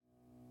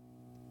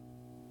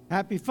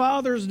Happy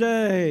Father's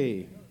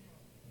Day,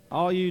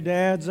 all you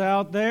dads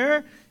out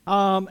there.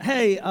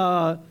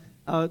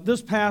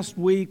 This past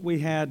week we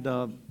had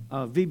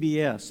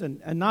VBS,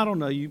 and I don't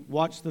know, you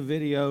watched the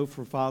video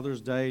for Father's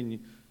Day and you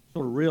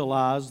sort of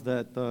realize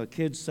that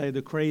kids say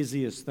the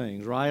craziest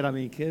things, right? I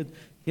mean,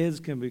 kids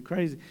can be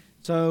crazy.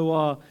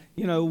 So,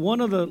 one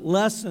of the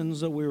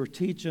lessons that we were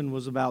teaching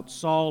was about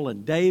Saul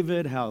and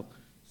David, how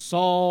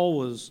Saul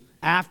was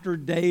after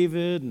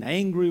David and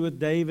angry with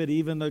David,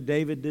 even though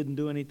David didn't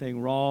do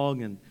anything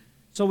wrong. And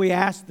so we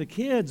asked the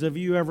kids, have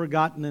you ever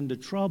gotten into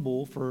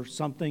trouble for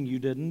something you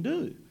didn't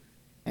do?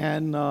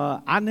 And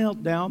I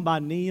knelt down by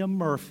Neam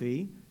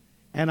Murphy,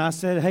 and I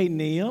said, hey,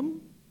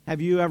 Neam,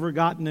 have you ever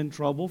gotten in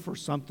trouble for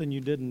something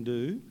you didn't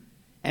do?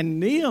 And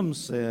Neam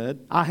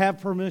said, I have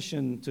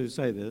permission to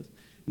say this.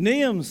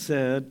 Neam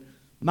said,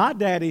 my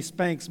daddy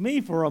spanks me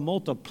for a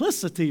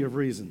multiplicity of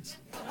reasons.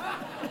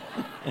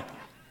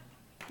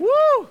 Woo!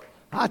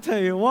 I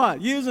tell you what,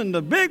 using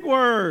the big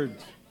word,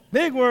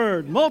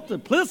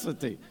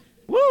 multiplicity.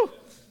 Woo!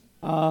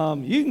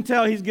 You can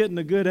tell he's getting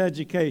a good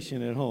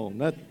education at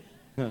home.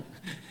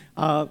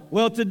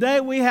 Well, today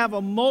we have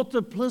a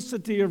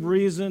multiplicity of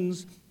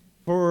reasons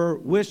for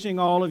wishing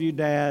all of you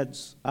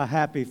dads a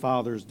happy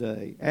Father's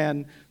Day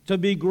and to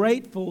be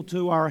grateful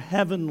to our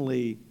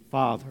Heavenly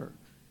Father.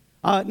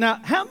 Now,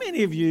 how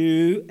many of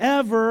you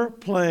ever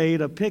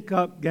played a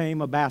pickup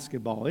game of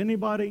basketball?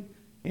 Anybody?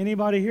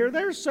 Anybody here?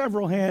 There's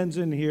several hands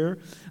in here.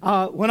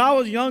 When I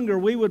was younger,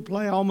 we would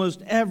play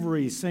almost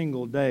every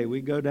single day.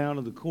 We'd go down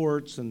to the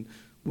courts and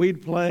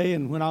we'd play.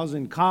 And when I was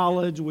in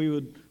college, we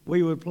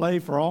would play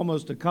for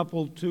almost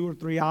 2 or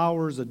 3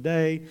 hours a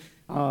day.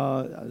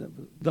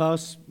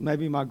 Thus,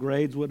 maybe my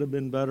grades would have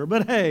been better.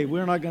 But hey,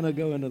 we're not going to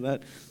go into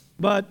that.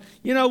 But,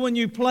 when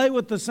you play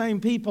with the same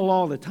people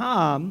all the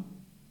time,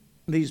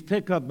 these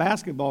pickup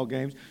basketball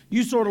games,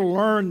 you sort of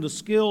learn the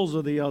skills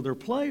of the other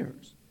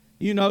players.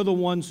 You know the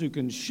ones who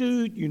can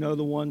shoot, you know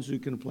the ones who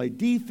can play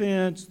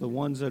defense, the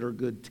ones that are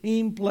good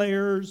team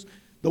players,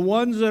 the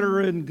ones that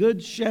are in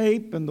good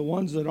shape and the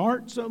ones that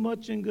aren't so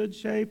much in good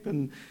shape,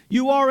 and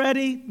you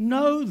already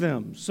know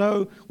them.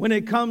 So when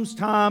it comes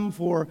time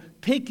for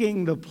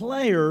picking the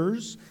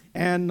players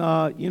and,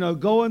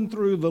 going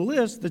through the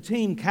list, the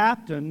team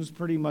captains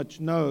pretty much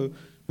know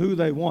who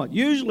they want.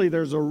 Usually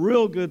there's a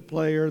real good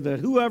player that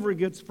whoever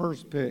gets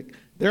first pick,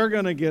 they're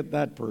going to get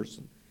that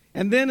person.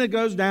 And then it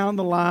goes down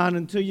the line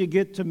until you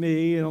get to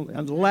me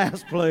and the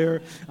last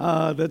player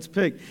that's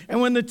picked.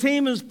 And when the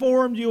team is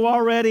formed, you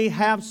already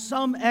have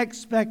some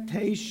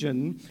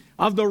expectation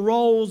of the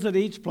roles that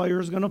each player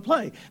is going to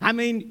play. I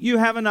mean, you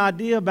have an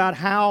idea about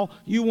how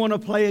you want to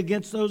play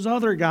against those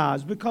other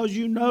guys because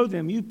you know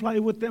them. You play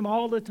with them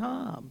all the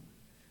time.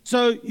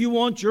 So you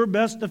want your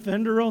best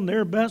defender on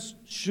their best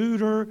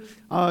shooter.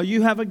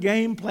 You have a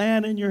game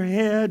plan in your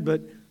head,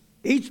 but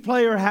each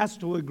player has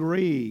to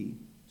agree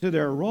to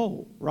their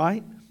role,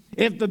 right?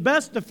 If the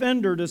best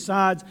defender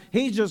decides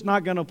he's just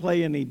not going to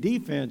play any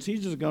defense,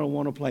 he's just going to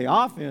want to play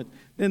offense,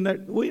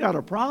 then we got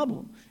a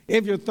problem.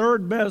 If your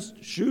third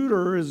best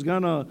shooter is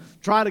going to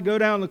try to go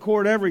down the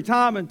court every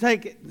time and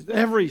take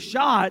every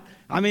shot,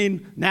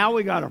 now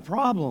we got a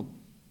problem.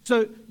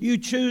 So you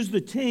choose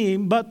the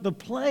team, but the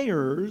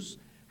players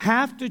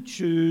have to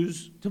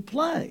choose to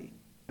play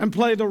and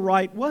play the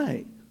right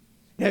way.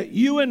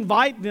 You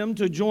invite them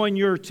to join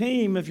your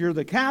team if you're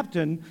the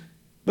captain,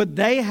 but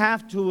they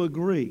have to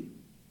agree.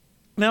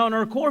 Now, in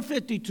our Core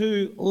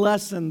 52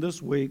 lesson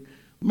this week,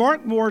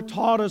 Mark Moore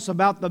taught us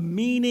about the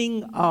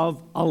meaning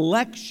of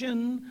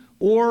election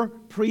or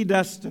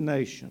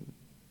predestination.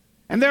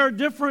 And there are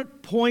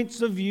different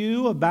points of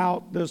view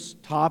about this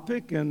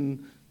topic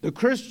in the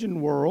Christian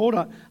world.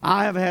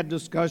 I have had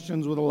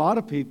discussions with a lot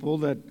of people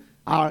that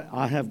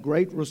I have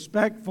great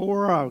respect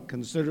for. I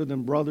consider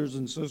them brothers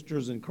and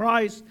sisters in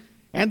Christ,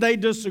 and they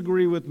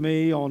disagree with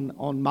me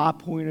on my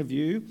point of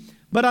view.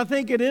 But I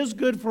think it is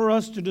good for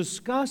us to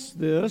discuss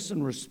this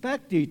and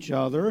respect each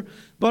other,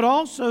 but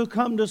also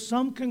come to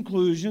some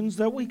conclusions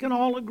that we can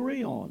all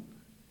agree on.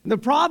 The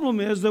problem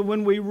is that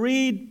when we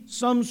read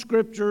some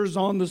scriptures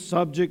on the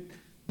subject,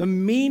 the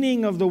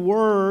meaning of the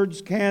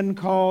words can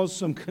cause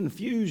some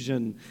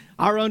confusion.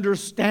 Our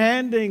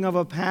understanding of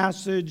a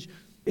passage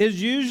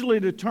is usually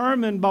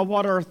determined by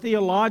what our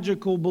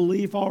theological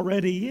belief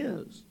already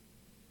is.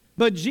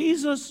 But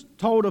Jesus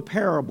told a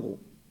parable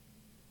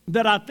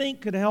that I think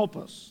could help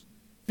us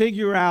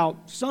figure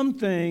out some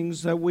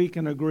things that we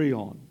can agree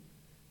on.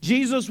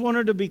 Jesus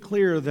wanted to be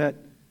clear that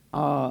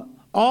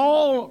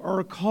all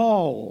are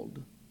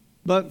called,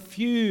 but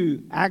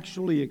few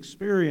actually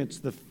experience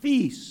the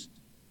feast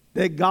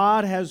that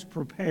God has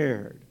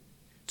prepared.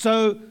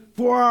 So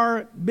for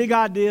our big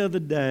idea of the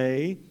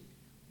day,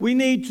 we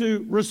need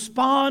to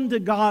respond to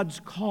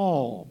God's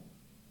call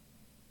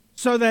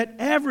so that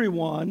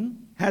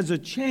everyone has a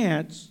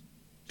chance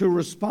to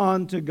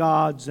respond to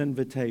God's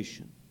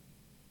invitation.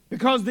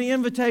 Because the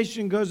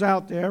invitation goes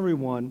out to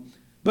everyone,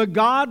 but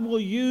God will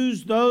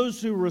use those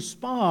who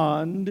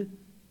respond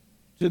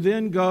to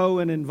then go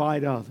and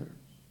invite others.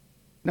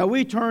 Now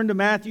we turn to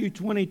Matthew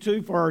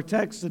 22 for our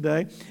text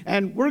today,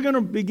 and we're going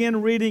to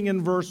begin reading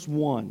in verse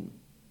 1.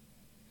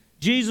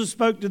 Jesus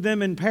spoke to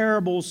them in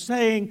parables,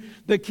 saying,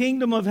 "The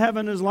kingdom of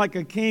heaven is like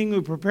a king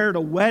who prepared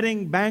a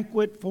wedding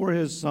banquet for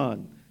his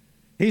son.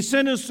 He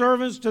sent his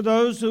servants to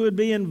those who would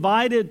be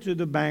invited to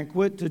the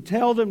banquet to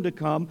tell them to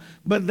come,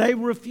 but they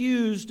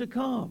refused to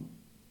come.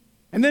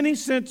 And then he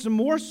sent some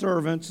more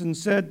servants and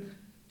said,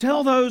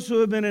 'Tell those who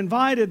have been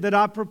invited that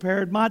I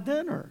prepared my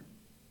dinner.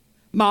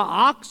 My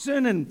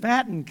oxen and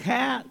fattened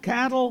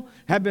cattle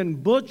have been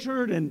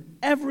butchered, and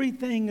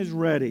everything is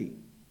ready.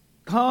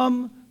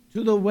 Come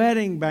to the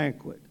wedding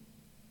banquet.'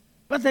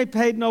 But they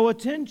paid no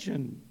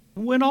attention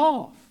and went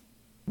off,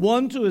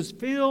 one to his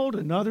field,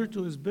 another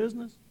to his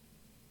business.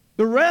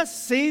 The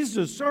rest seized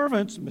his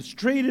servants,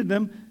 mistreated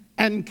them,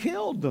 and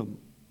killed them.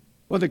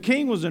 Well, the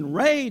king was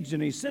enraged,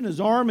 and he sent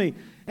his army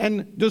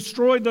and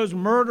destroyed those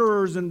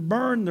murderers and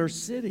burned their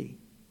city.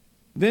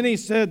 Then he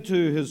said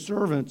to his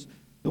servants,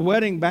 'The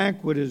wedding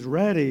banquet is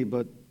ready,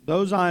 but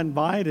those I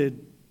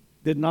invited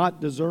did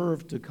not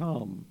deserve to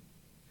come.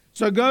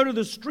 So go to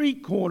the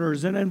street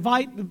corners and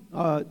invite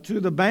to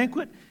the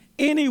banquet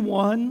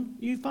anyone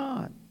you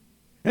find.'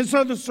 And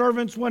so the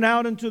servants went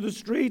out into the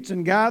streets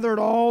and gathered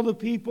all the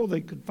people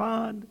they could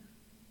find,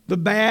 the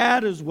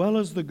bad as well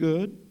as the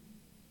good.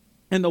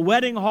 And the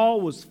wedding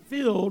hall was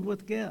filled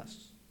with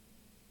guests.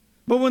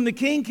 But when the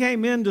king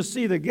came in to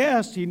see the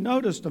guests, he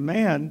noticed a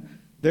man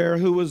there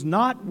who was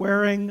not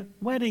wearing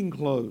wedding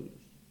clothes.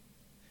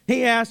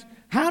 He asked,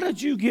 'How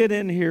did you get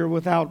in here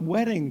without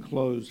wedding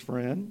clothes,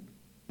 friend?'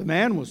 The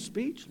man was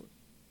speechless.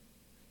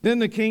 Then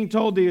the king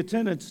told the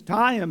attendants,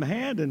 'Tie him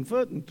hand and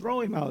foot and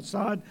throw him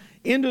outside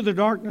into the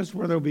darkness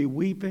where there will be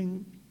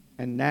weeping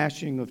and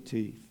gnashing of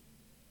teeth.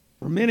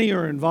 For many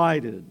are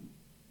invited,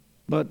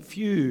 but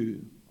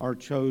few are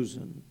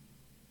chosen.'"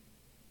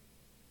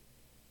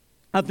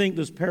 I think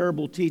this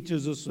parable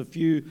teaches us a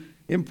few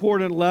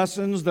important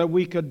lessons that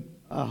we could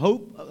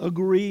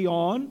agree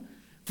on.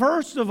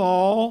 First of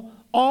all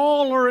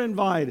are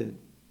invited.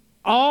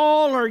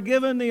 All are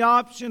given the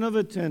option of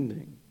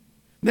attending.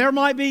 There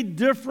might be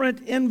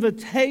different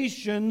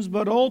invitations,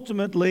 but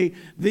ultimately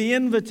the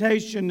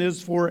invitation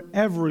is for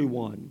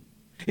everyone.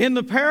 In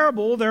the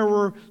parable, there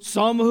were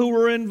some who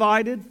were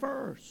invited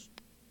first.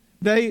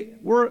 They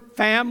were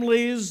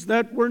families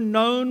that were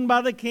known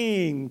by the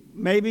king,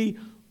 maybe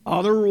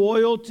other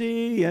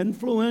royalty,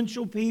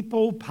 influential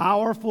people,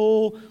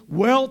 powerful,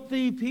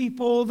 wealthy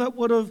people that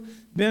would have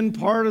been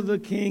part of the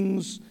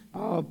king's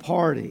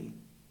party.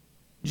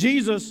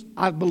 Jesus,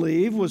 I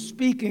believe, was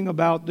speaking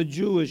about the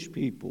Jewish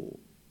people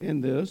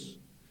in this,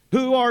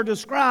 who are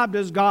described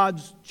as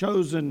God's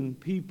chosen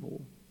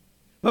people.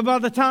 But by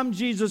the time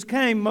Jesus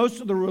came,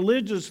 most of the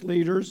religious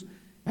leaders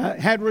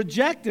had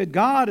rejected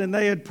God, and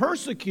they had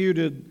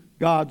persecuted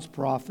God's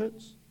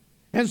prophets.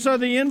 And so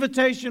the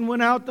invitation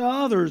went out to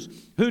others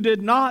who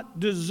did not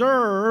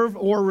deserve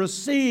or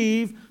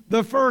receive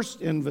the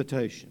first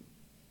invitation.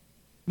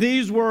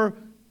 These were,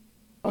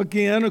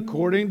 again,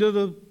 according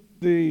to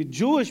the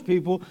Jewish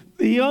people,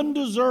 the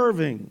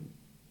undeserving,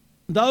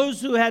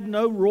 those who had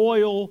no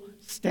royal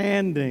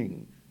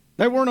standing.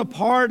 They weren't a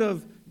part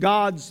of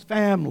God's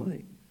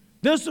family.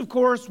 This, of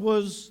course,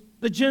 was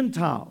the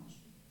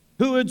Gentiles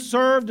who had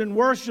served and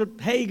worshiped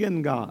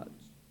pagan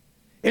gods.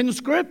 In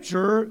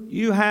Scripture,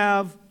 you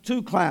have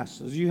two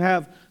classes. You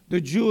have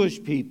the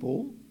Jewish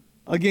people,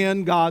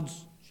 again,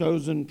 God's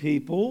chosen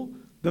people,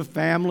 the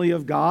family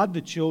of God,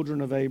 the children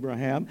of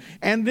Abraham.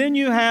 And then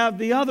you have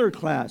the other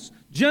class,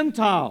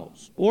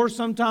 Gentiles, or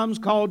sometimes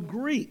called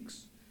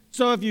Greeks.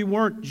 So if you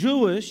weren't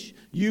Jewish,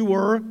 you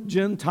were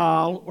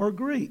Gentile or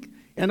Greek.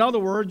 In other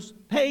words,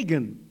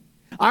 pagan.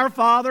 Our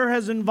Father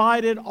has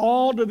invited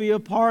all to be a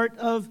part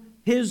of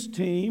His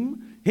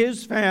team,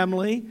 His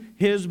family,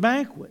 His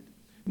banquet.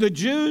 The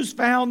Jews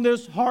found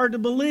this hard to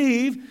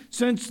believe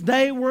since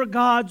they were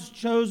God's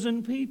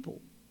chosen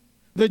people.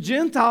 The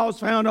Gentiles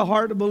found it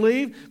hard to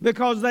believe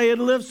because they had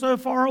lived so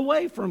far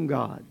away from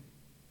God.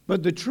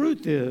 But the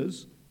truth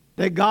is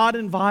that God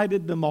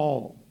invited them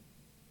all.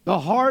 The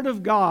heart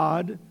of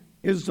God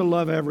is to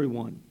love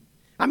everyone.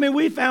 I mean,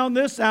 we found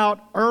this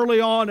out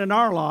early on in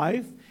our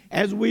life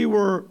as we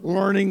were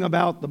learning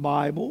about the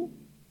Bible.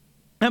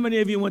 How many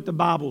of you went to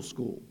Bible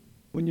school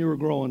when you were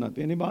growing up?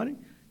 Anybody?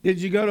 Did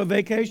you go to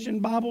vacation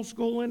Bible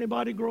school?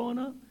 Anybody growing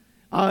up?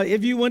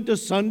 If you went to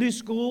Sunday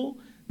school,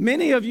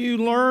 many of you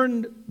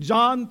learned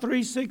John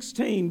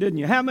 3:16, didn't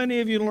you? How many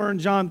of you learned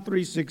John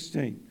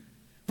 3:16?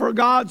 For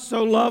God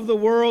so loved the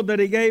world that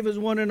He gave His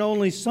one and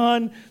only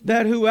Son,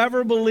 that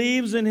whoever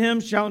believes in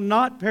Him shall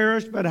not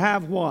perish but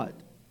have what?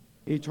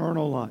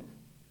 Eternal life.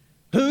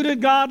 Who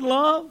did God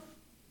love?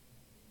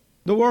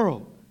 The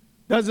world.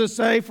 Does it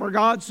say, for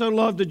God so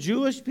loved the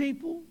Jewish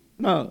people?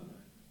 No.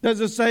 Does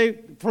it say,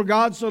 for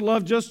God so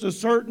loved just a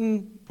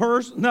certain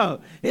person? No.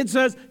 It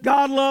says,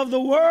 God loved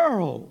the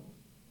world,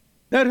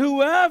 that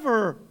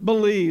whoever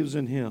believes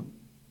in Him.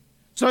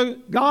 So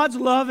God's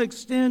love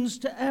extends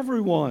to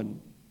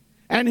everyone.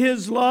 And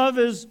His love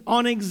is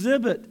on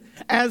exhibit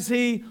as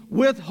He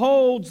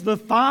withholds the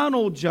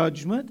final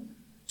judgment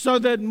so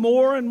that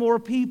more and more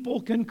people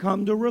can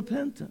come to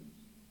repentance.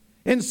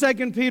 In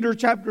 2 Peter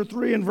chapter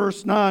 3 and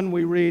verse 9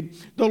 we read,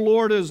 "The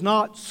Lord is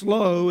not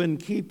slow in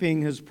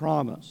keeping his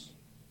promise,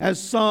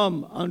 as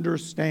some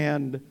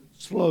understand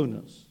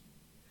slowness.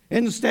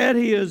 Instead,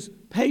 he is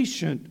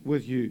patient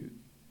with you,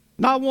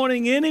 not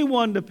wanting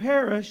anyone to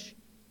perish,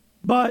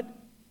 but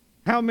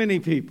how many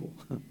people?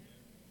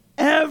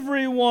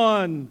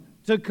 Everyone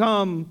to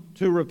come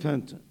to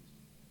repentance."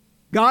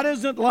 God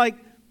isn't like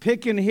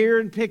picking here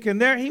and picking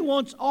there. He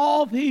wants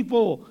all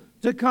people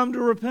to come to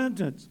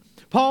repentance.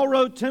 Paul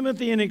wrote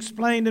Timothy and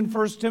explained in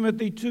 1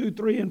 Timothy 2,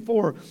 3, and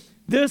 4,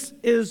 "This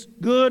is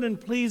good and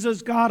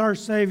pleases God our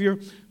Savior,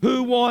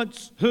 who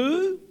wants"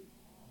 who?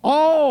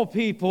 All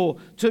people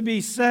to be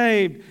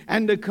saved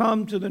and to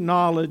come to the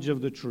knowledge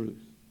of the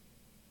truth.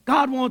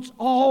 God wants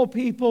all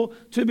people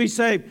to be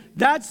saved.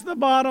 That's the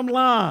bottom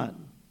line,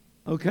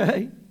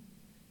 okay?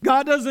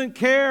 God doesn't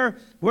care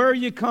where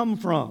you come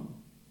from.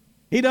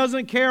 He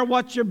doesn't care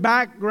what your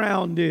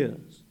background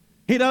is.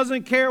 He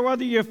doesn't care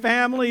whether your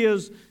family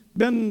has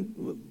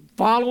been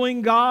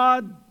following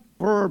God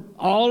for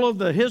all of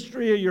the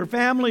history of your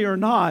family or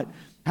not.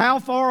 How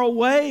far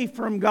away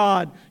from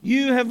God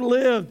you have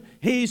lived,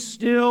 he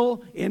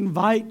still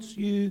invites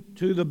you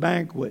to the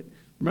banquet.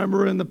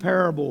 Remember in the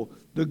parable,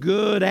 the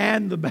good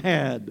and the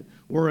bad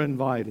were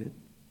invited.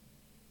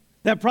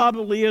 That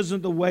probably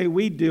isn't the way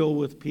we deal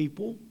with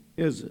people,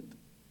 is it?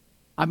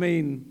 I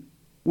mean,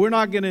 we're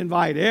not going to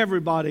invite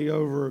everybody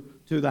over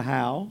to the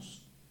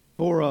house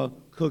for a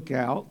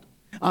cookout.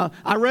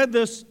 I read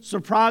this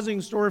surprising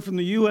story from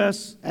the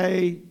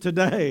USA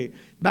Today.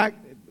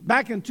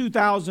 Back in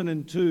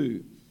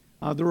 2002,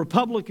 the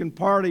Republican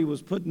Party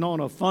was putting on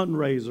a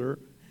fundraiser,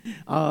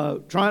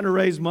 trying to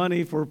raise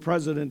money for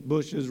President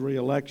Bush's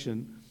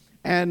reelection.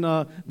 And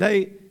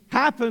they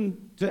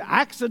happened to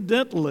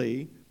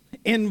accidentally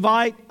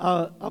invite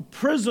a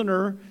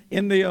prisoner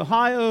in the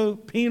Ohio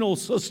penal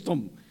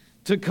system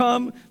to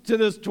come to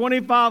this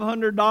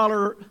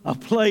 $2,500 a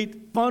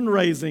plate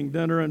fundraising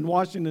dinner in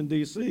Washington,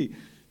 D.C.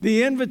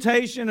 The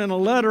invitation and a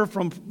letter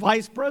from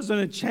Vice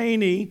President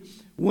Cheney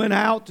went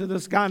out to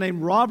this guy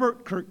named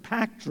Robert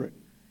Kirkpatrick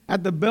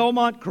at the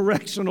Belmont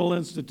Correctional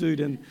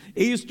Institute in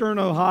eastern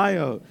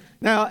Ohio.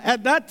 Now,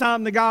 at that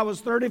time, the guy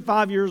was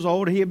 35 years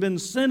old. He had been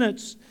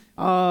sentenced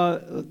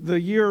the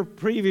year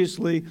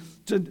previously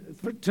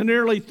to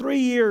nearly 3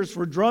 years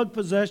for drug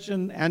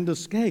possession and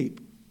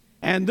escape.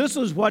 And this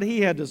is what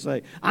he had to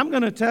say. "I'm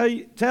going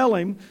to tell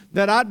him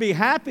that I'd be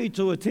happy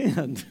to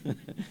attend,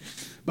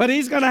 but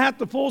he's going to have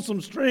to pull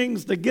some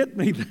strings to get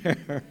me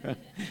there."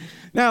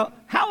 Now,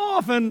 how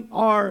often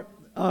are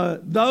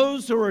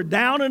those who are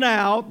down and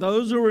out,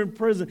 those who are in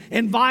prison,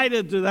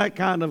 invited to that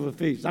kind of a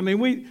feast? I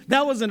mean,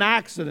 that was an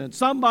accident.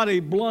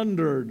 Somebody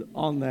blundered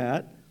on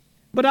that.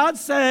 But I'd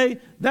say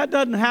that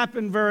doesn't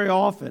happen very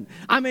often.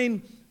 I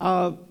mean,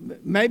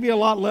 maybe a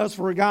lot less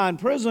for a guy in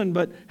prison,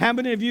 but how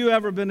many of you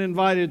ever been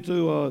invited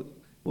to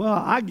well,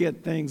 I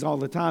get things all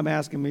the time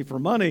asking me for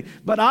money,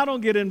 but I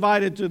don't get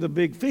invited to the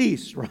big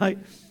feast, right?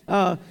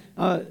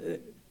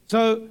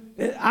 So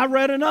I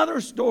read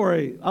another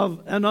story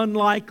of an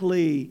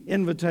unlikely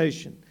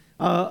invitation.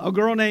 A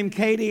girl named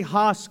Katie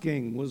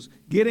Hosking was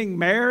getting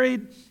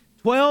married.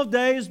 12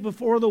 days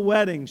before the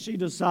wedding, she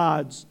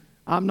decides,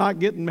 "I'm not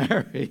getting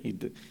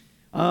married."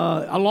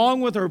 Along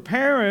with her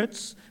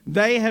parents,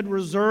 they had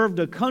reserved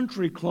a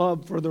country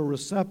club for the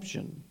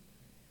reception.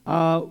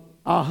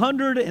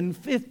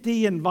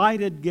 150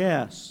 invited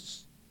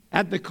guests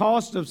at the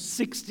cost of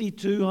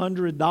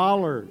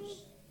 $6,200.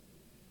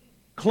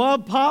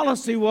 Club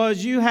policy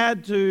was you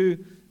had to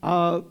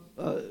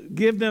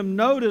give them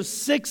notice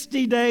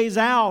 60 days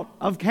out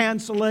of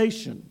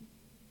cancellation.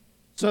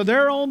 So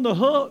they're on the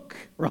hook,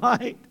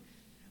 right?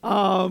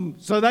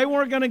 So they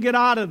weren't going to get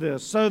out of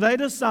this. So they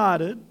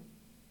decided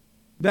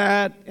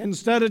that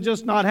instead of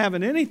just not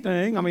having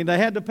anything, I mean, they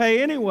had to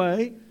pay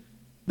anyway,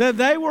 that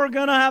they were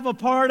going to have a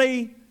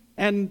party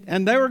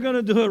and they were going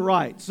to do it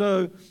right.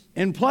 So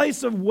in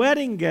place of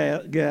wedding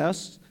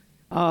guests,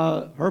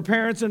 her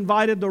parents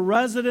invited the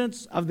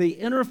residents of the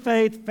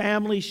Interfaith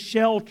Family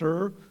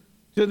Shelter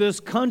to this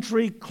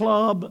country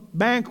club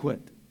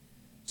banquet.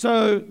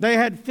 So they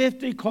had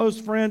 50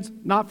 close friends,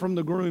 not from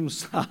the groom's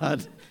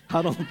side.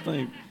 I don't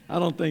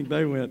think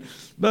they went.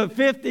 But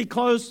 50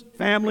 close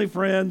family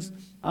friends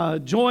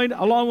joined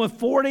along with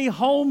 40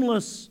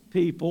 homeless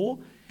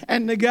people.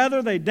 And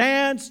together they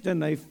danced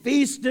and they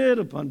feasted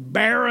upon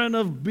baron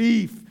of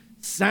beef,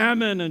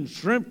 salmon and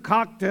shrimp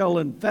cocktail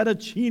and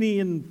fettuccine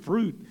and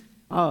fruit.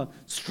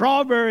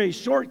 Strawberry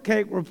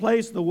shortcake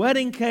replaced the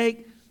wedding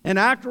cake. And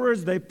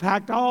afterwards they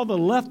packed all the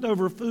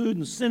leftover food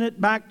and sent it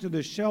back to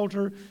the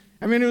shelter.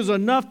 I mean, it was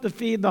enough to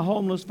feed the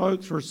homeless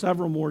folks for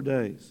several more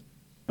days.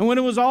 And when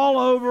it was all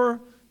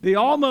over, the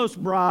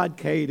almost bride,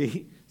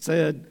 Katie,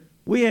 said,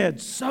 "We had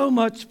so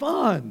much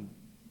fun."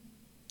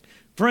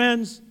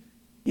 Friends,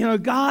 you know,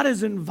 God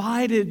has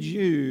invited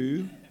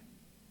you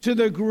to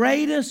the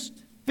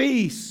greatest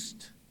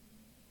feast,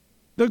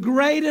 the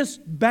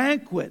greatest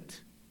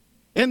banquet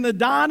in the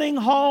dining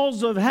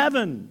halls of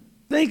heaven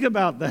Think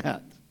about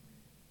that.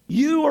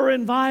 You are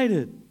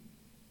invited.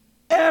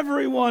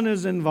 Everyone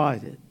is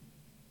invited.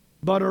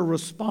 But a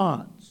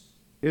response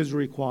is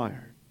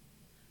required.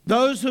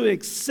 Those who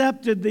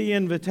accepted the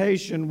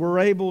invitation were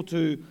able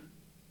to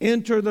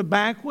enter the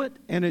banquet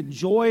and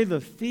enjoy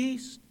the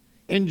feast,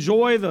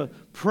 enjoy the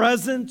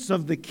presence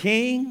of the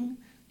king,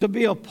 to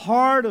be a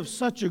part of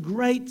such a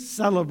great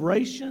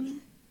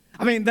celebration.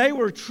 I mean, they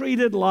were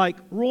treated like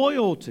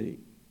royalty.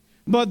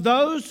 But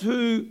those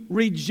who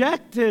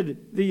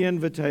rejected the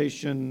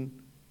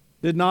invitation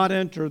did not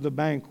enter the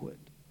banquet.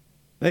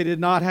 They did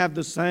not have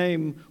the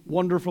same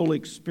wonderful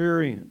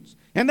experience.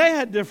 And they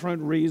had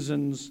different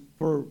reasons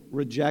for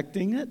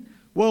rejecting it.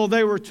 Well,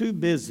 they were too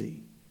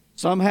busy.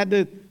 Some had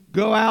to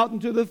go out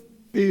into the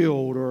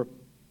field or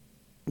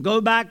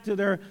go back to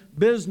their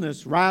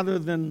business rather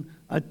than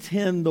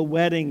attend the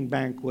wedding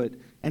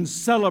banquet and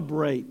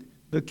celebrate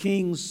the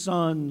king's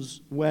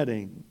son's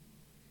wedding.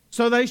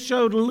 So they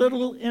showed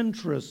little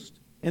interest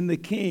in the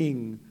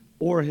king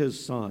or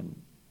his son.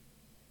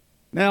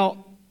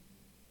 Now,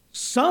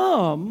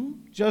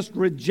 some just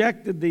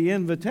rejected the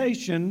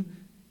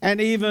invitation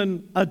and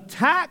even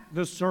attacked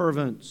the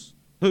servants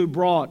who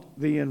brought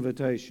the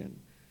invitation.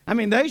 I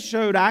mean, they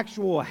showed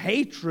actual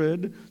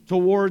hatred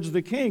towards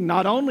the king.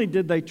 Not only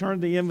did they turn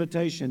the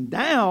invitation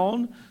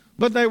down,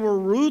 but they were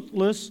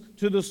ruthless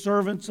to the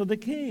servants of the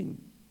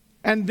king.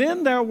 And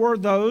then there were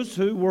those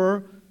who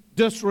were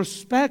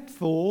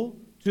disrespectful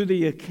to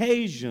the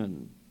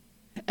occasion.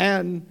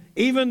 And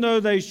even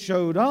though they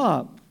showed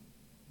up,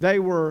 they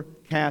were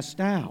cast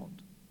out.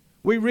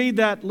 We read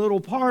that little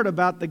part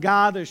about the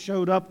guy that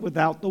showed up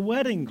without the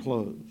wedding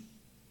clothes.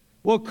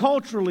 Well,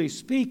 culturally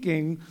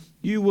speaking,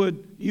 you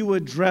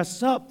would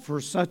dress up for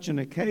such an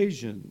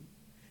occasion.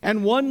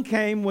 And one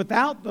came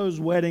without those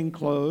wedding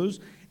clothes,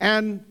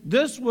 and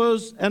this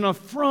was an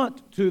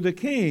affront to the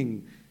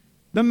king.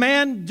 The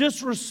man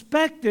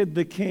disrespected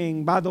the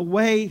king by the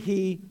way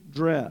he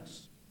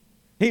dressed.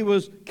 He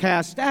was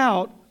cast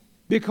out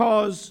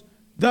because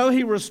though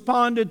he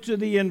responded to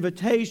the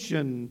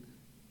invitation,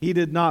 he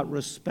did not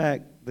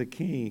respect the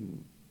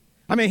king.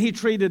 I mean, he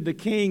treated the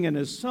king and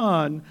his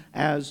son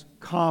as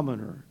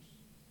commoners.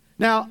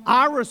 Now,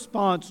 our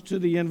response to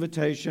the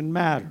invitation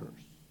matters.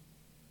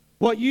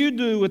 What you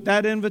do with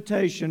that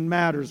invitation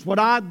matters. What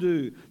I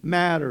do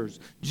matters.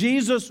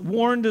 Jesus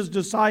warned his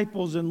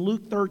disciples in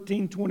Luke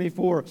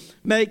 13:24,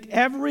 make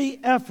every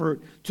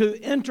effort to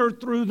enter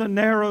through the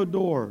narrow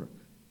door,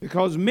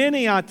 because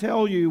many, I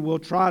tell you, will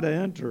try to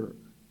enter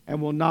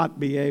and will not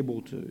be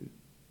able to.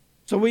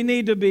 So we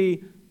need to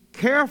be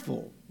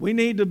careful. We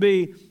need to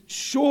be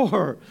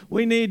sure.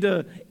 We need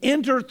to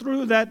enter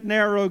through that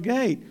narrow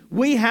gate.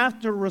 We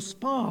have to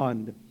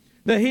respond.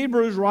 The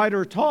Hebrews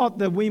writer taught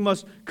that we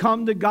must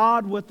come to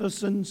God with a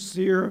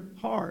sincere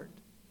heart.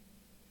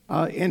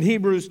 In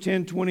Hebrews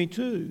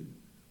 10:22,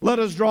 let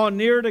us draw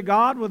near to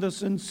God with a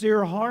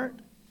sincere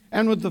heart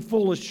and with the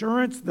full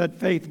assurance that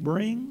faith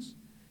brings,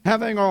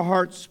 having our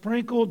hearts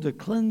sprinkled to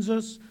cleanse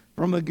us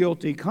from a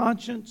guilty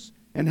conscience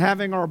and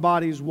having our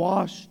bodies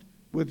washed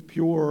with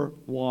pure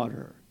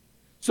water.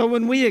 So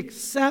when we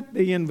accept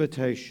the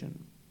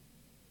invitation,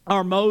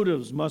 our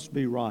motives must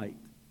be right.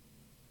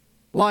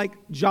 Like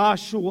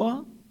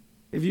Joshua,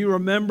 if you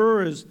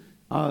remember, as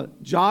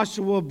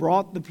Joshua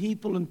brought the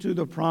people into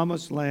the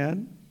promised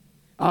land,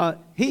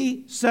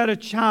 he set a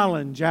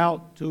challenge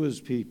out to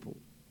his people.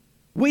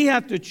 We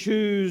have to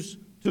choose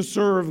to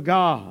serve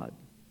God,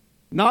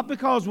 not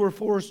because we're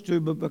forced to,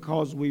 but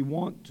because we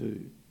want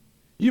to.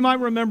 You might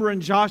remember in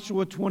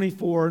Joshua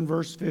 24 and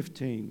verse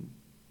 15,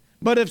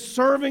 but if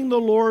serving the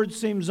Lord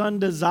seems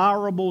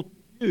undesirable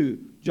to you,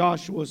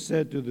 Joshua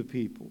said to the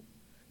people,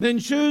 then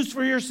choose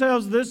for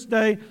yourselves this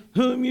day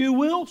whom you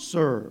will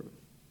serve.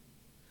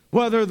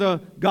 Whether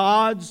the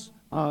gods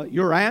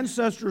your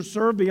ancestors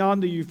served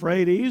beyond the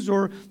Euphrates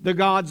or the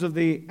gods of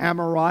the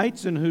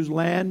Amorites in whose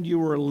land you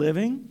were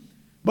living.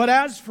 But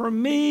as for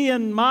me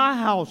and my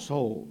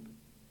household,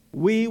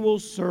 we will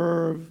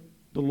serve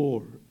the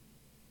Lord.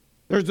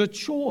 There's a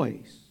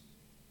choice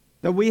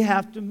that we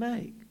have to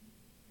make.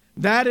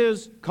 That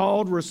is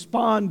called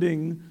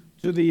responding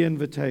to the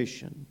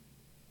invitation.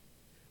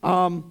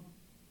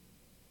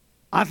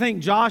 I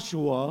think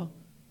Joshua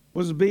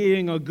was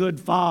being a good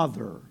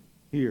father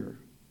here,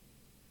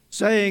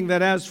 saying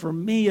that as for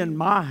me and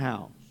my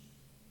house,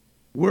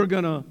 we're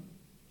going to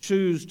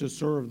choose to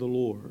serve the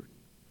Lord.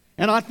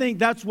 And I think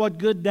that's what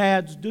good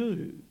dads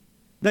do.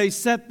 They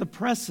set the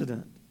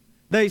precedent.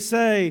 They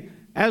say,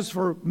 as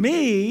for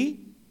me,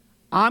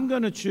 I'm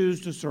going to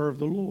choose to serve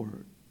the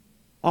Lord.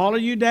 All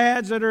of you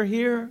dads that are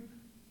here,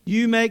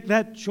 you make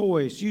that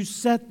choice. You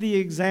set the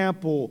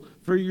example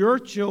for your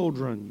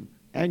children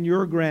and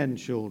your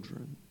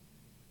grandchildren.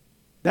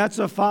 That's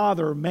a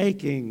father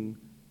making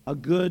a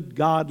good,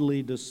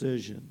 godly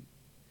decision.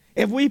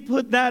 If we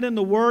put that in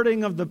the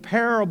wording of the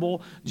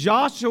parable,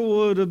 Joshua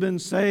would have been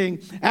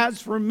saying,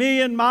 as for me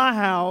and my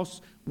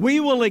house, we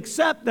will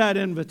accept that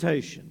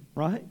invitation,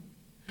 right?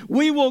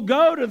 We will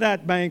go to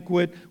that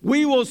banquet.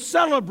 We will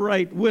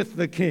celebrate with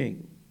the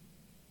king.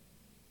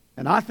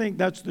 And I think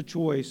that's the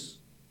choice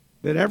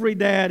that every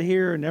dad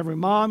here and every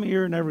mom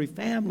here and every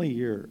family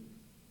here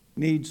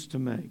needs to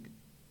make.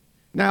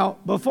 Now,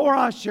 before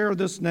I share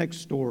this next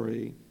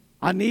story,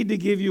 I need to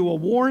give you a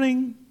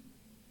warning.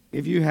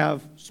 If you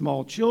have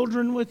small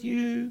children with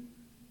you,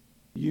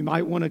 you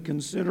might want to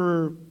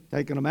consider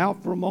taking them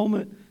out for a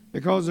moment,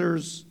 because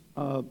there's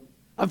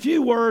a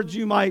few words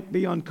you might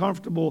be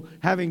uncomfortable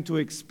having to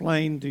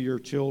explain to your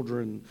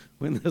children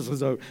when this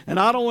is over. And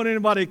I don't want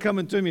anybody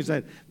coming to me and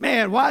saying,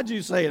 man, why'd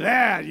you say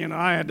that?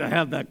 I had to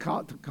have that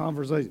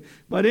conversation.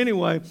 But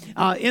anyway,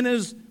 in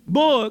his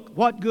book,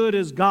 What Good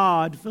Is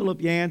God?,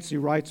 Philip Yancey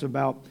writes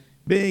about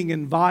being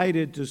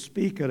invited to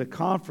speak at a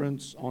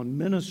conference on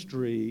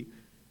ministry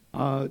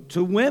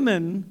to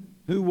women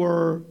who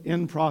were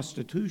in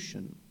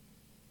prostitution.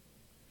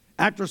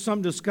 After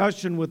some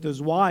discussion with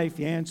his wife,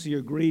 Yancey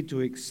agreed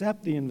to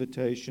accept the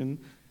invitation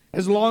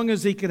as long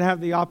as he could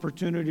have the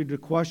opportunity to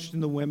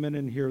question the women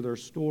and hear their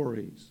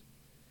stories.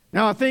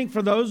 Now, I think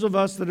for those of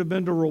us that have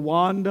been to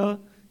Rwanda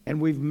and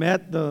we've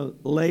met the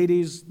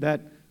ladies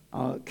that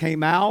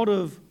came out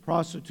of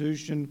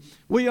prostitution,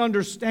 we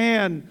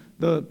understand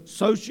the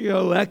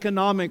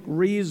socioeconomic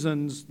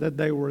reasons that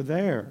they were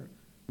there.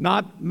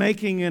 Not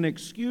making an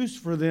excuse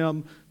for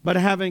them, but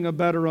having a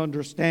better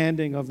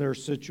understanding of their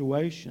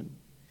situation.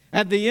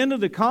 At the end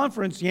of the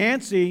conference,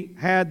 Yancey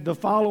had the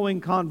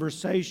following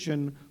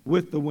conversation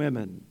with the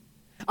women.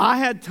 I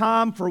had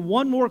time for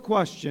one more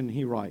question,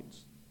 he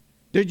writes.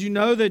 Did you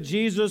know that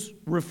Jesus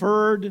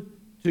referred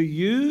to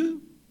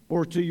you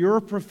or to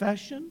your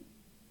profession?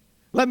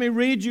 Let me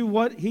read you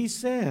what he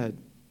said,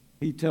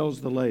 he tells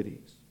the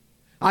ladies.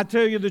 I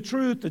tell you the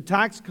truth, the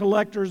tax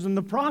collectors and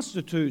the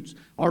prostitutes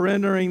are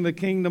entering the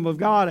kingdom of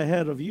God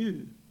ahead of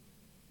you.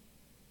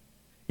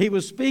 He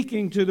was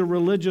speaking to the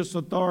religious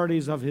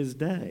authorities of his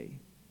day.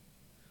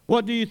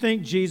 What do you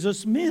think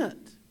Jesus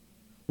meant?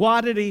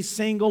 Why did he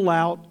single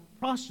out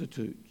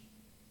prostitutes?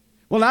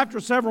 Well, after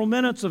several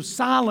minutes of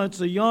silence,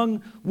 a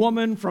young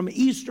woman from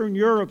Eastern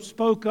Europe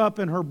spoke up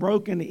in her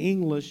broken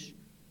English.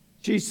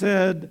 She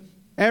said,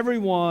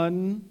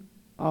 everyone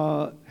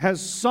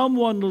has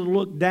someone to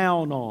look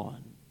down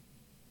on,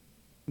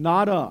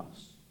 not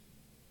us.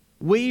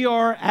 We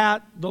are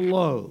at the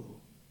low.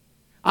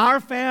 Our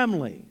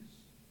families,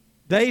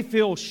 they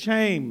feel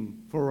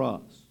shame for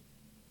us.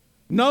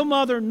 No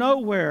mother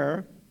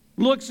nowhere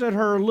looks at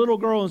her little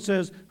girl and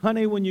says,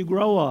 honey, when you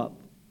grow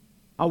up,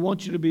 I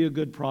want you to be a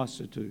good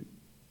prostitute.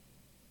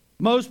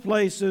 Most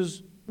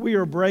places, we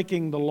are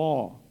breaking the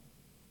law.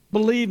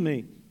 Believe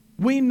me,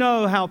 we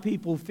know how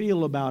people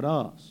feel about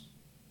us.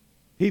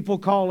 People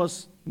call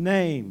us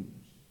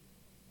names: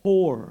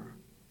 whore,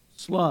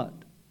 slut,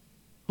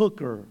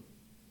 hooker,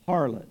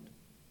 harlot.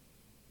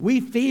 We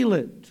feel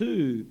it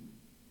too.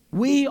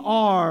 We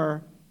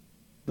are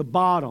the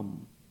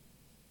bottom.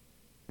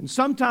 And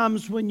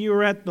sometimes when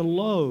you're at the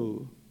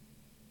low,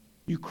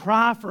 you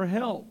cry for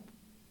help.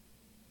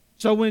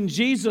 So when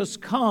Jesus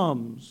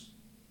comes,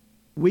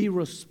 we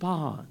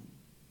respond.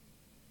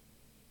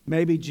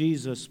 Maybe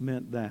Jesus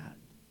meant that.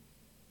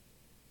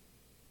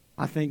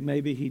 I think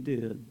maybe he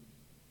did.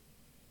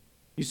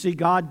 You see,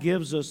 God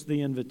gives us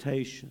the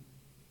invitation.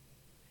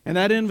 And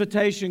that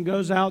invitation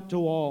goes out to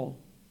all.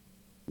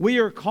 We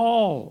are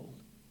called.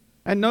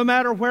 And no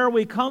matter where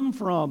we come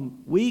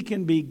from, we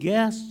can be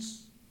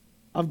guests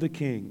of the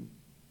King.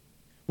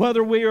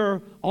 Whether we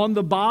are on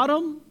the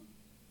bottom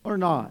or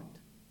not,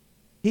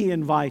 he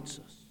invites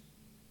us.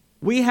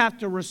 We have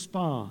to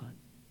respond.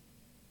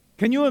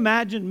 Can you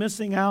imagine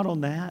missing out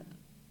on that?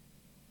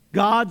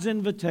 God's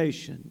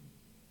invitation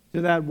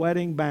to that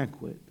wedding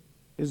banquet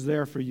is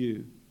there for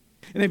you.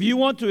 And if you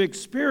want to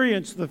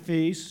experience the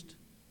feast,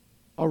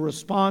 a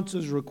response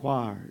is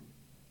required.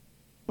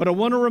 But I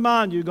want to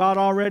remind you, God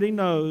already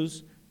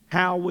knows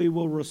how we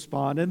will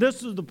respond. And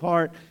this is the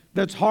part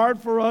that's hard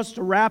for us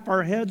to wrap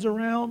our heads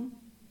around.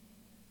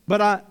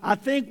 But I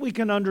think we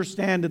can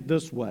understand it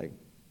this way.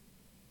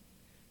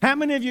 How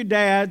many of you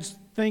dads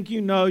think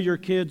you know your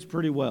kids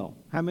pretty well?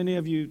 How many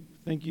of you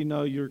think you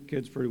know your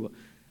kids pretty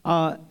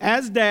well?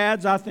 As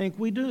dads, I think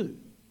we do.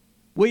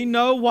 We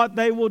know what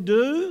they will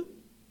do,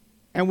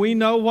 and we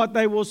know what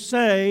they will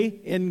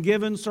say in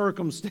given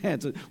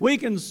circumstances. We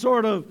can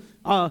sort of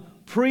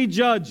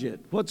prejudge it,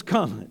 what's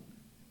coming.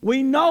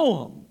 We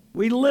know them.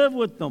 We live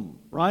with them,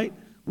 right?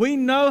 We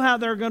know how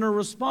they're going to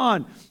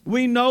respond.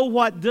 We know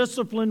what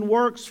discipline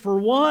works for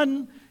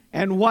one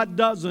and what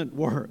doesn't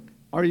work.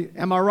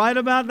 Am I right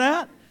about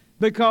that?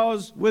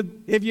 Because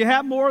if you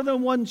have more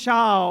than one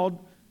child,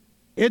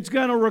 it's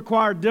going to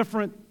require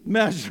different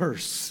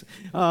measures,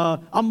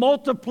 a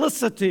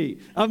multiplicity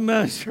of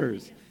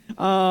measures.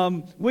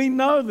 We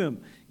know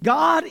them.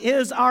 God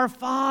is our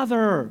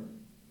Father,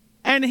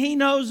 and he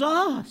knows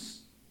us.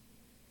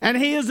 And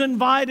he has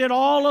invited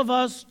all of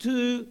us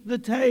to the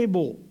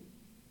table.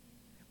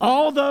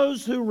 All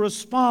those who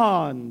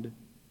respond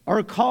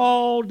are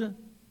called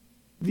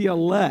the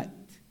elect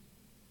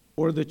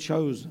or the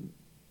chosen.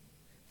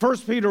 1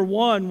 Peter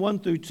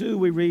 1:1-2,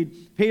 we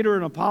read, Peter,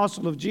 an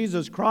apostle of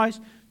Jesus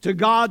Christ, to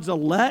God's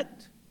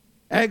elect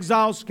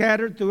exiles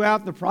scattered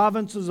throughout the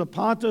provinces of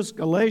Pontus,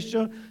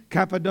 Galatia,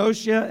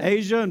 Cappadocia,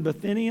 Asia, and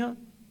Bithynia,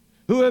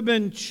 who have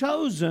been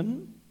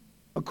chosen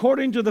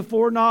according to the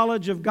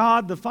foreknowledge of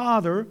God the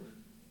Father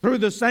through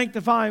the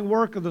sanctifying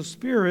work of the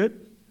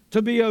Spirit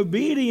to be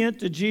obedient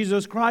to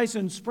Jesus Christ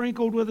and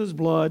sprinkled with His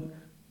blood,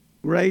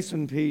 grace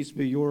and peace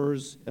be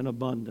yours in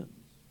abundance.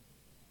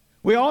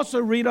 We also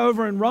read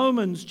over in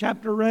Romans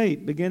chapter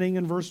 8, beginning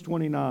in verse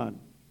 29.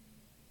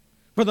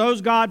 For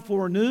those God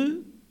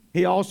foreknew,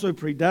 He also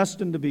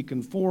predestined to be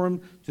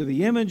conformed to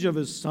the image of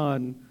His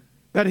Son,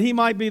 that He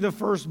might be the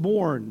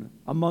firstborn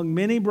among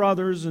many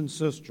brothers and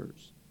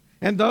sisters.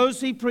 And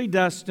those He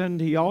predestined,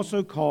 He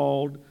also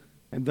called,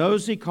 and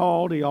those He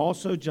called, He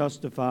also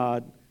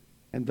justified,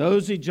 and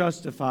those He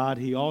justified,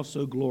 He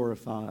also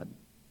glorified.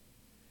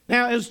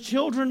 Now, as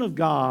children of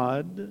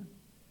God,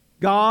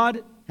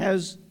 God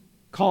has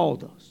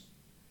called us.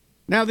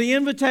 Now, the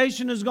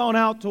invitation has gone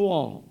out to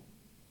all,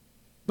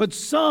 but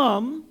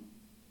some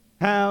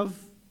have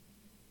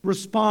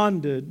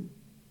responded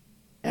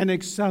and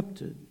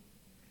accepted,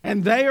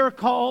 and they are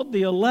called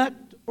the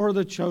elect or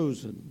the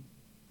chosen.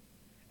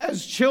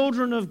 As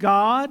children of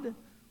God,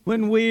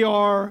 when we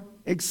are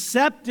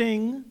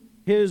accepting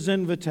His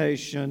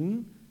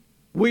invitation,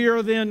 we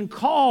are then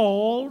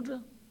called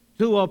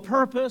to a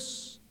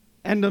purpose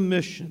and a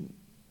mission.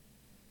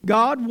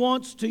 God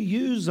wants to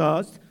use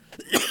us,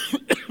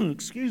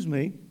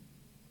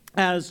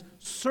 as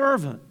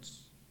servants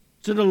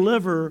to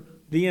deliver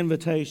the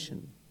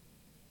invitation.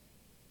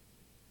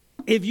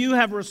 If you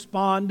have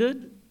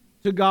responded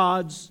to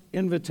God's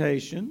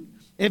invitation,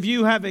 if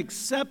you have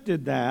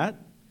accepted that,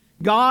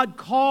 God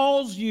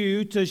calls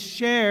you to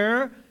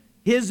share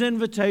His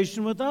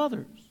invitation with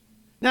others.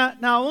 Now,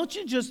 I want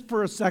you just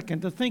for a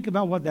second to think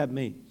about what that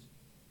means.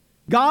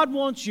 God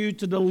wants you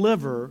to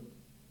deliver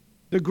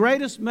the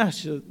greatest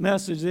message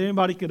that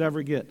anybody could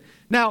ever get.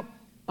 Now,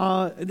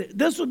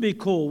 this would be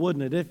cool,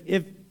 wouldn't it?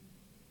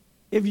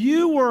 If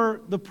you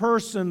were the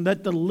person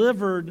that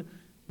delivered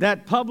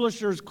that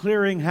Publishers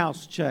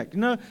Clearinghouse check.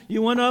 You know,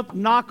 you went up,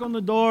 knock on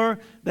the door,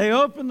 they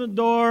open the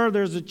door,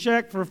 there's a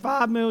check for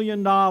 $5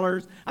 million.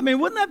 I mean,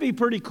 wouldn't that be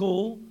pretty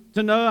cool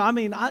to know? I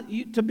mean,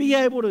 to be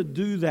able to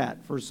do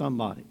that for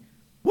somebody.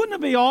 Wouldn't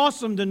it be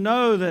awesome to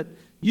know that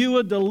you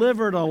had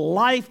delivered a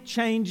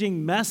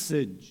life-changing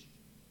message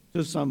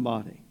to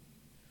somebody?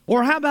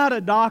 Or how about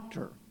a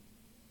doctor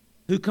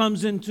who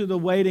comes into the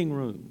waiting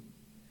room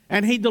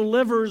and he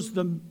delivers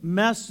the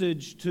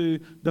message to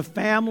the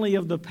family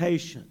of the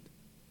patient,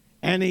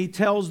 and he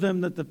tells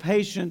them that the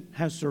patient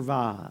has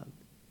survived.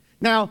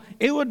 Now,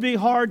 it would be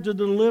hard to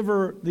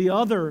deliver the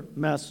other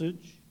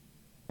message,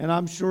 and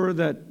I'm sure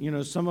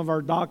that, some of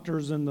our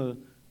doctors in the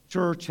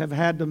church have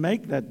had to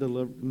make that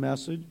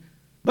message,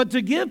 but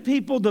to give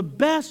people the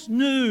best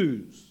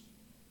news,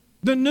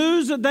 the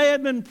news that they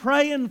had been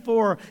praying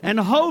for and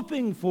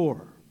hoping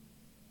for,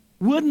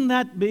 wouldn't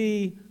that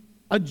be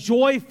a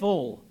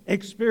joyful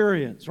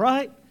experience,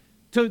 right?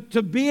 To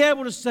be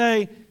able to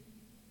say,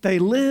 they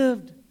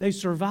lived, they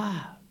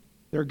survived,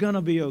 they're going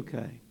to be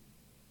okay.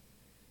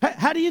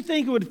 How do you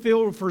think it would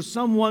feel for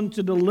someone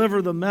to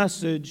deliver the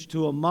message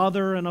to a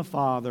mother and a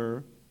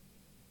father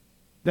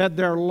that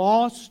their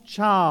lost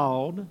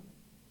child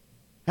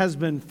has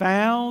been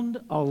found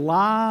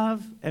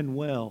alive and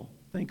well?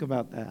 Think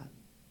about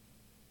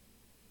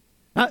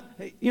that.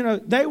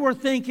 They were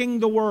thinking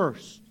the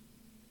worst.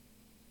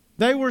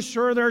 They were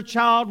sure their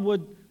child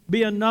would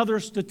be another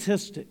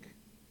statistic.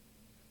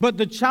 But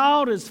the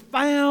child is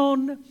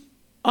found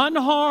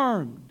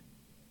unharmed.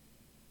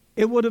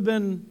 It would have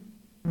been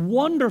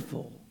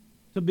wonderful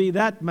to be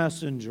that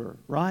messenger,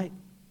 right?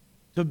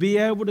 To be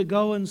able to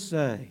go and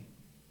say,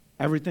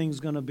 everything's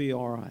going to be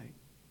all right.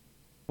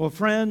 Well,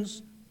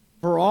 friends,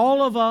 for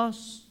all of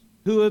us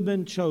who have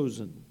been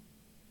chosen,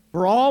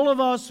 for all of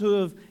us who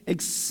have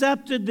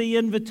accepted the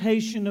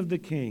invitation of the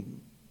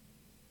King,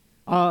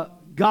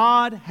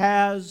 God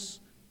has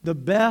the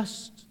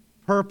best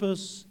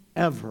purpose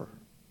ever.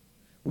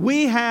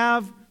 We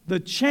have the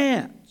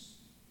chance,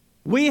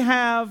 we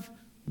have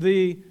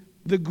the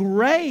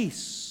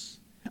grace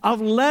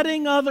of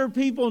letting other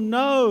people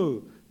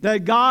know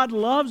that God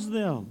loves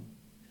them,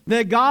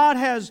 that God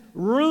has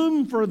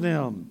room for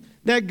them,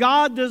 that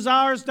God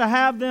desires to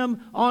have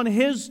them on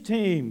His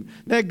team,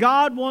 that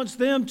God wants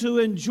them to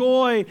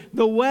enjoy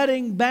the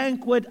wedding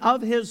banquet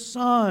of His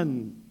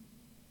Son,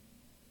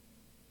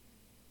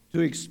 to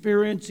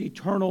experience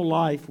eternal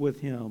life with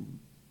Him.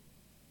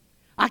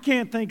 I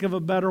can't think of a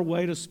better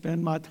way to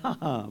spend my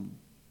time.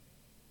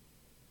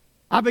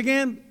 I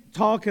began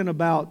talking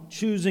about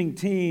choosing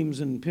teams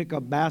and pick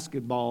up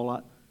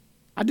basketball.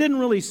 I didn't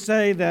really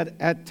say that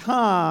at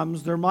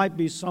times there might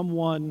be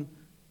someone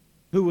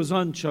who was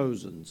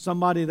unchosen,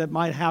 somebody that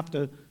might have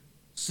to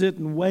sit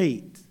and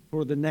wait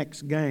for the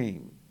next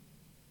game.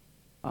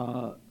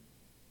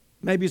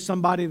 Maybe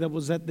somebody that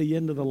was at the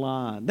end of the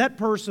line. That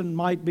person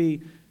might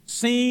be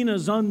seen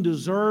as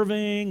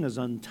undeserving, as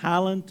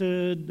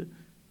untalented,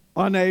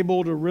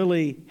 unable to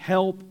really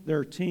help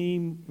their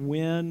team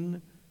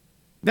win.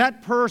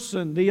 That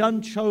person, the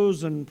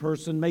unchosen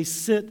person, may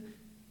sit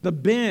the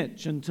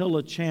bench until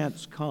a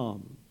chance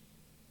comes.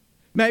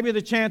 Maybe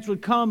the chance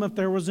would come if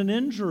there was an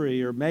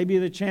injury, or maybe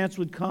the chance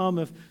would come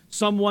if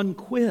someone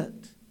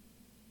quit.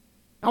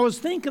 I was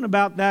thinking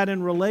about that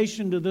in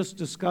relation to this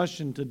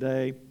discussion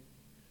today.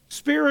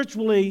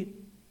 Spiritually,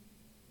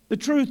 the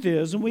truth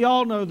is, and we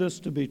all know this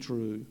to be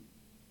true,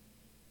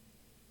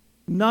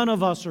 none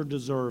of us are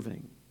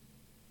deserving.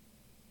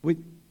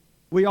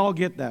 We all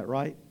get that,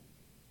 right?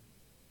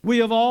 We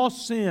have all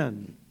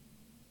sinned.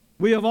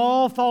 We have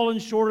all fallen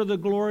short of the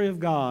glory of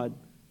God.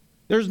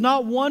 There's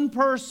not one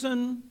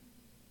person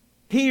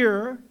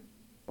here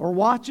or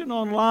watching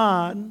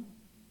online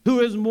who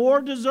is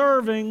more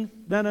deserving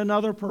than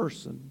another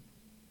person.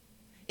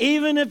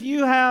 Even if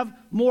you have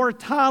more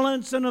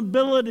talents and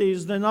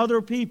abilities than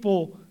other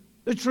people,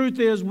 the truth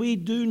is we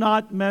do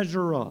not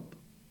measure up.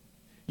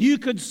 You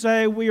could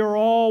say we are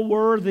all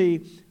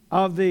worthy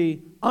of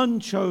the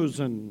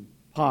unchosen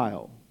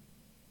pile.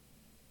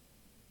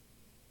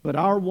 But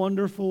our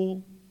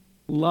wonderful,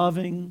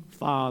 loving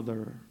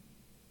Father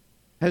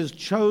has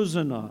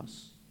chosen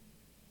us,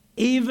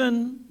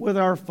 even with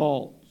our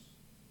faults,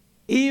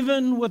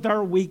 even with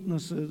our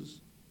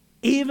weaknesses,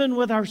 even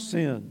with our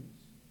sins.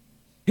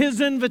 His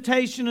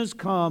invitation has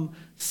come,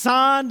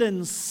 signed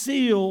and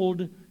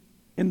sealed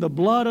in the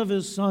blood of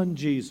His Son,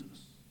 Jesus.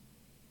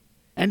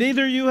 And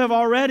either you have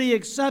already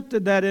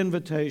accepted that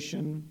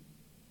invitation,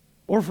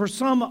 or for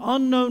some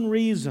unknown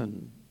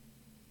reason,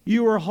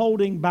 you are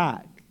holding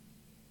back.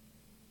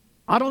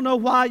 I don't know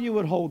why you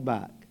would hold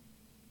back.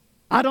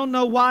 I don't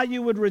know why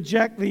you would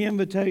reject the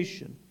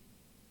invitation.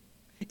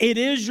 It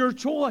is your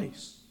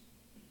choice.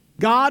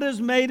 God has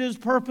made His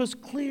purpose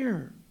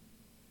clear.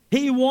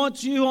 He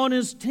wants you on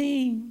His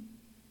team.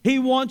 He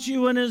wants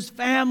you in His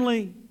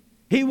family.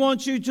 He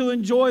wants you to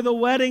enjoy the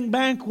wedding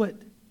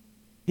banquet.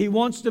 He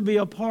wants to be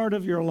a part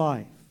of your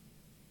life.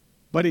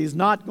 But He's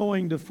not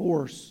going to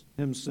force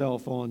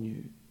Himself on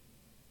you.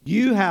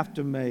 You have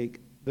to make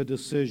the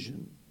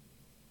decision.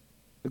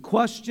 The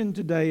question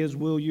today is,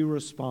 will you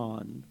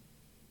respond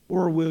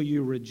or will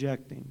you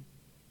reject Him?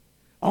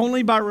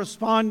 Only by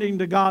responding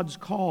to God's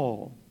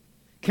call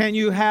can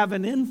you have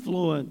an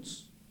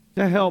influence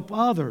to help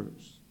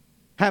others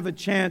have a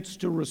chance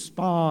to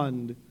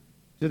respond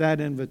to that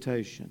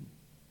invitation.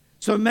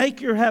 So make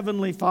your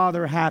Heavenly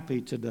Father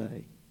happy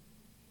today.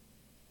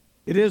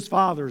 It is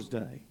Father's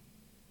Day.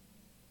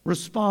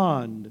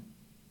 Respond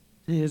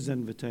to His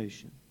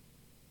invitation.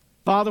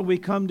 Father, we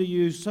come to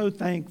You so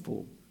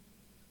thankful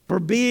for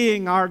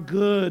being our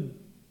good,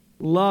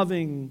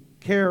 loving,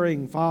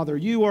 caring Father.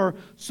 You are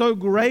so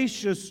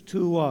gracious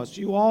to us.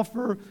 You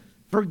offer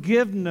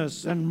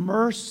forgiveness and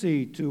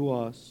mercy to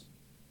us.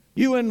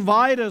 You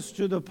invite us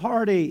to the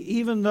party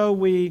even though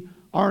we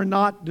are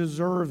not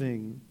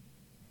deserving,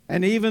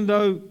 and even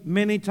though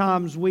many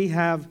times we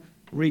have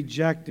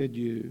rejected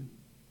You.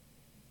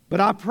 But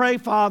I pray,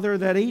 Father,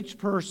 that each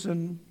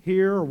person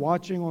here or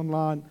watching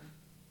online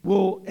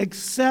will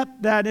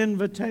accept that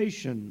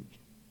invitation,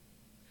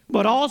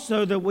 but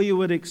also that we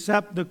would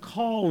accept the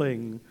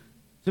calling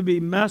to be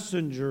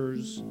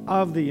messengers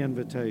of the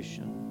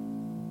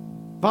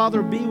invitation.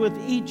 Father, be with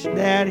each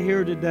dad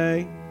here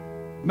today.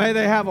 May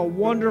they have a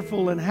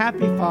wonderful and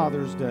happy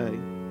Father's Day.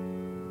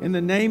 In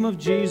the name of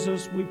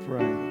Jesus we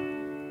pray.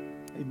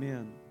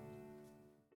 Amen.